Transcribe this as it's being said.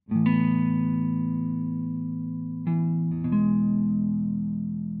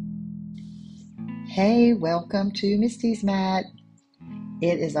Hey, welcome to Misty's Mat.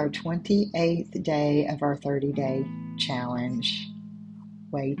 It is our 28th day of our 30-day challenge.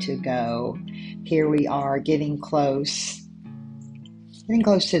 Way to go. Here we are getting close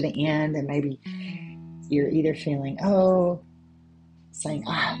to the end, and maybe you're either feeling, saying,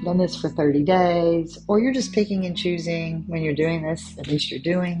 I've done this for 30 days, or you're just picking and choosing when you're doing this. At least you're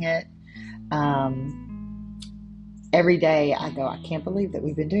doing it. Every day I go, I can't believe that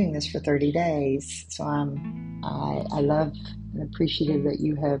we've been doing this for 30 days. So I love and appreciative that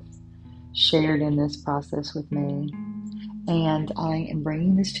you have shared in this process with me. And I am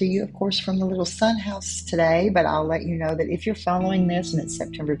bringing this to you, of course, from the Little Sun House today, but I'll let you know that if you're following this and it's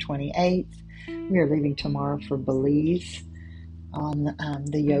September 28th, we are leaving tomorrow for Belize on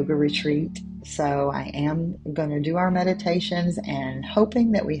the yoga retreat. So I am going to do our meditations and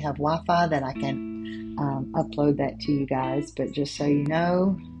hoping that we have Wi-Fi that I can upload that to you guys. But just so you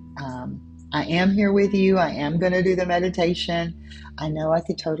know, I am here with you. I am going to do the meditation. I know I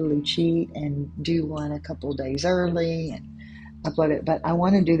could totally cheat and do one a couple days early and upload it, but I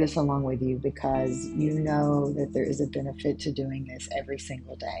want to do this along with you because you know that there is a benefit to doing this every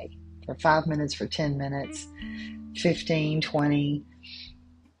single day. For 5 minutes, for 10 minutes, 15, 20,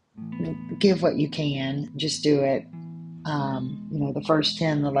 give what you can. Just do it. The first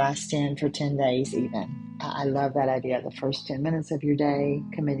 10, the last 10 for 10 days even. I love that idea. The first 10 minutes of your day,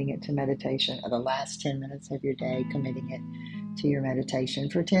 committing it to meditation, or the last 10 minutes of your day, committing it to your meditation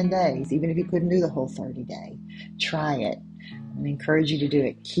for 10 days, even if you couldn't do the whole 30 day. Try it. I encourage you to do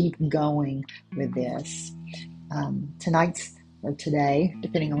it. Keep going with this. Tonight's or today,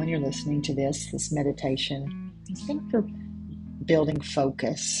 depending on when you're listening to this meditation, it's been for building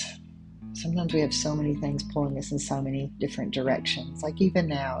focus. Sometimes we have so many things pulling us in so many different directions. Like even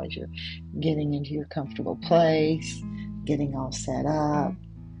now, as you're getting into your comfortable place, getting all set up,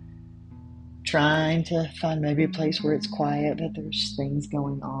 trying to find maybe a place where it's quiet, but there's things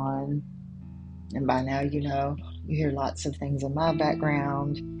going on. And by now, you hear lots of things in my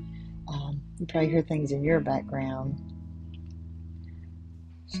background. You probably hear things in your background.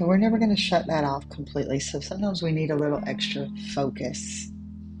 So we're never going to shut that off completely. So sometimes we need a little extra focus.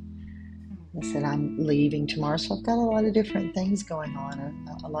 I said, I'm leaving tomorrow, so I've got a lot of different things going on,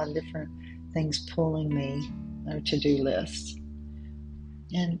 a lot of different things pulling me on a to-do list.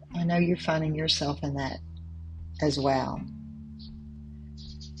 And I know you're finding yourself in that as well.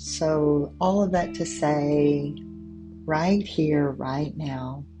 So all of that to say, right here, right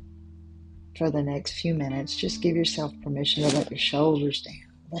now, for the next few minutes, just give yourself permission to let your shoulders down,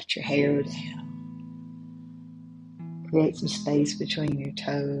 let your hair down. Create some space between your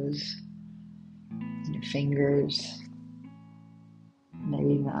toes and your fingers.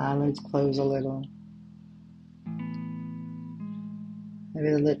 Maybe even the eyelids close a little. Maybe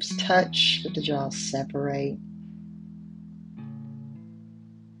the lips touch, but the jaws separate.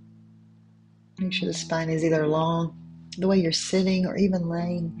 Make sure the spine is either long, the way you're sitting, or even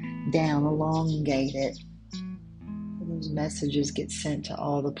laying down, elongate it. Those messages get sent to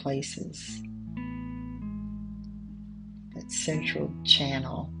all the places. That central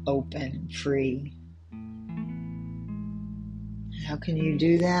channel open, free. How can you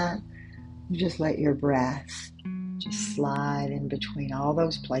do that? You just let your breath just slide in between all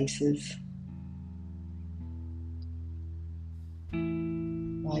those places.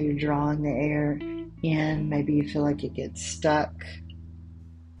 While you're drawing the air in, maybe you feel like it gets stuck.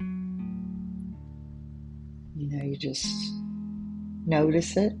 You just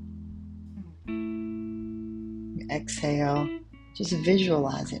notice it. You exhale. Just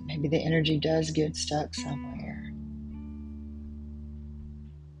visualize it. Maybe the energy does get stuck somewhere.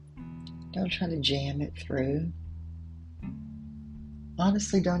 Don't try to jam it through.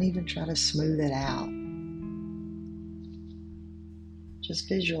 Honestly, don't even try to smooth it out. Just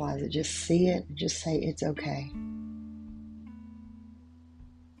visualize it. Just see it. Just say it's okay.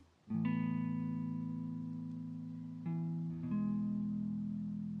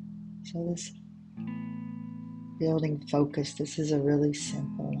 So this building focus, this is a really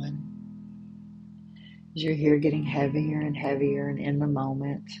simple one. As you're here getting heavier and heavier and in the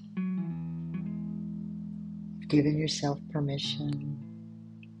moment, giving yourself permission.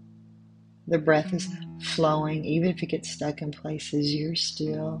 The breath is flowing. Even if it gets stuck in places, you're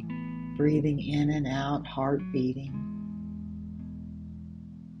still breathing in and out, heart beating.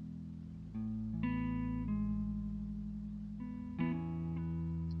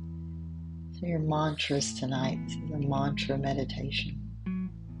 So your mantras tonight, this is a mantra meditation.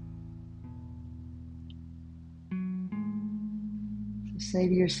 So say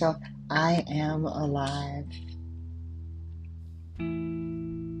to yourself, I am alive.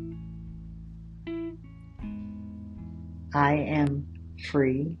 I am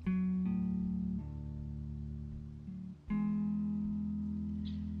free.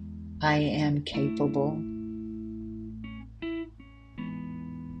 I am capable.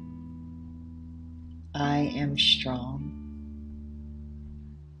 I am strong.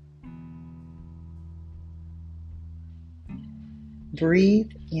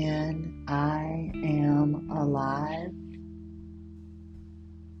 Breathe in, I am alive.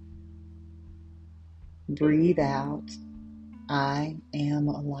 Breathe out, I am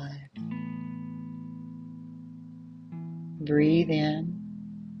alive. Breathe in,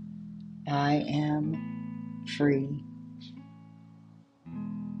 I am free.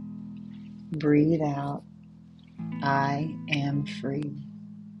 Breathe out, I am free.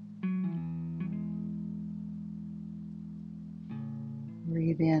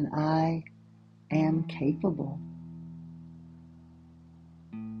 Breathe in, I am capable.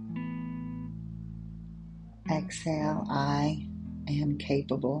 Exhale, I am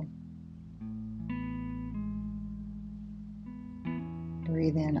capable.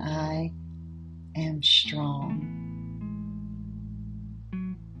 Breathe in, I am strong.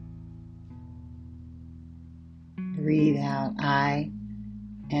 Breathe out, I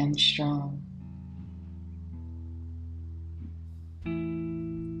am strong.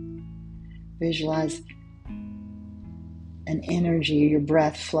 Visualize an energy, your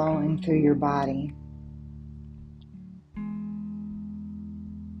breath flowing through your body.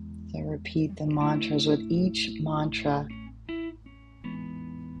 So repeat the mantras. With each mantra,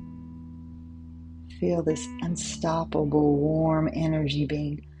 feel this unstoppable, warm energy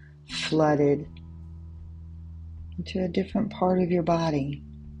being flooded into a different part of your body.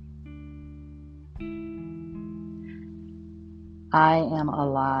 I am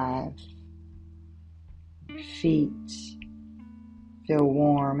alive. Feet feel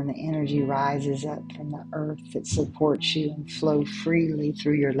warm and the energy rises up from the earth that supports you and flow freely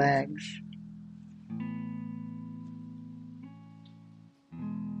through your legs.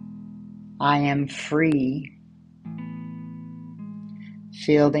 I am free.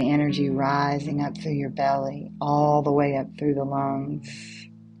 Feel the energy rising up through your belly, all the way up through the lungs.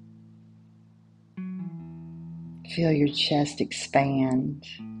 Feel your chest expand.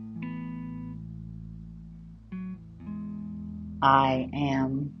 I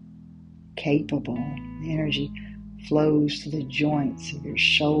am capable. The energy flows to the joints of your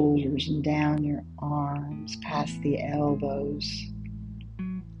shoulders and down your arms, past the elbows,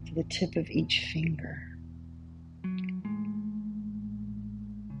 to the tip of each finger.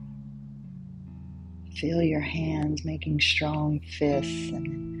 Feel your hands making strong fists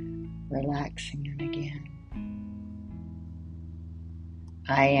and relaxing them again.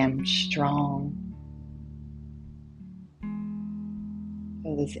 I am strong.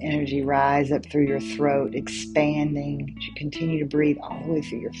 Feel this energy rise up through your throat, expanding as you continue to breathe all the way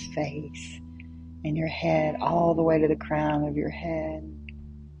through your face and your head, all the way to the crown of your head.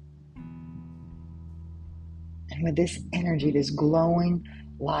 And with this energy, this glowing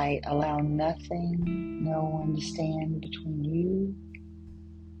light, allow nothing, no one to stand between you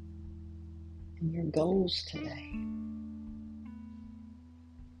and your goals today.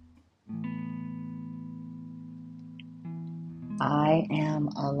 I am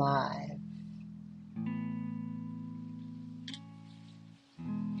alive.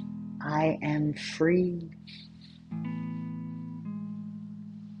 I am free.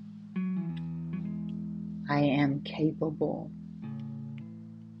 I am capable.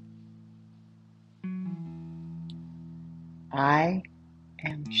 I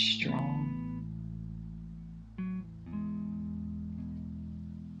am strong.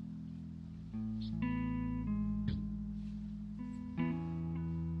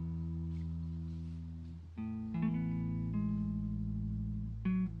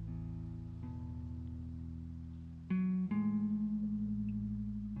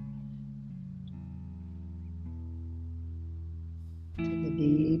 Take a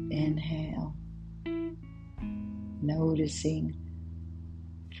deep inhale, noticing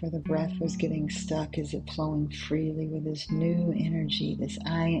for the breath was getting stuck. Is it flowing freely with this new energy, this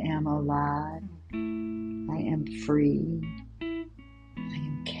I am alive, I am free, I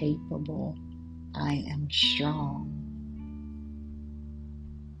am capable, I am strong.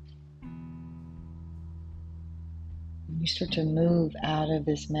 When you start to move out of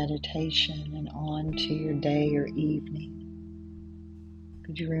this meditation and on to your day or evening,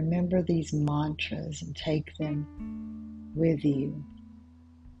 could you remember these mantras and take them with you?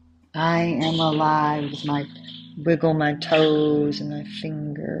 I am alive as I wiggle my toes and my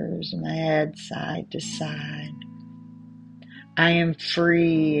fingers and my head side to side. I am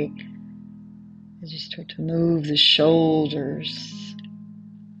free As you start to move the shoulders,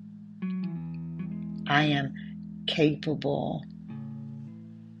 I am capable.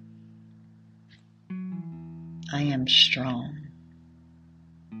 I am strong.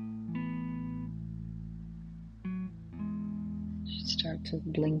 You start to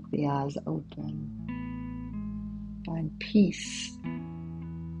blink the eyes open. Find peace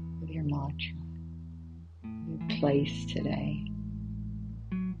with your mantra, your place today.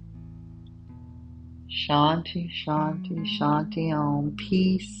 Shanti, Shanti, Shanti Om.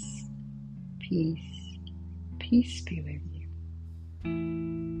 Peace, peace, peace be with you.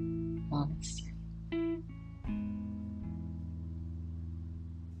 Namaste.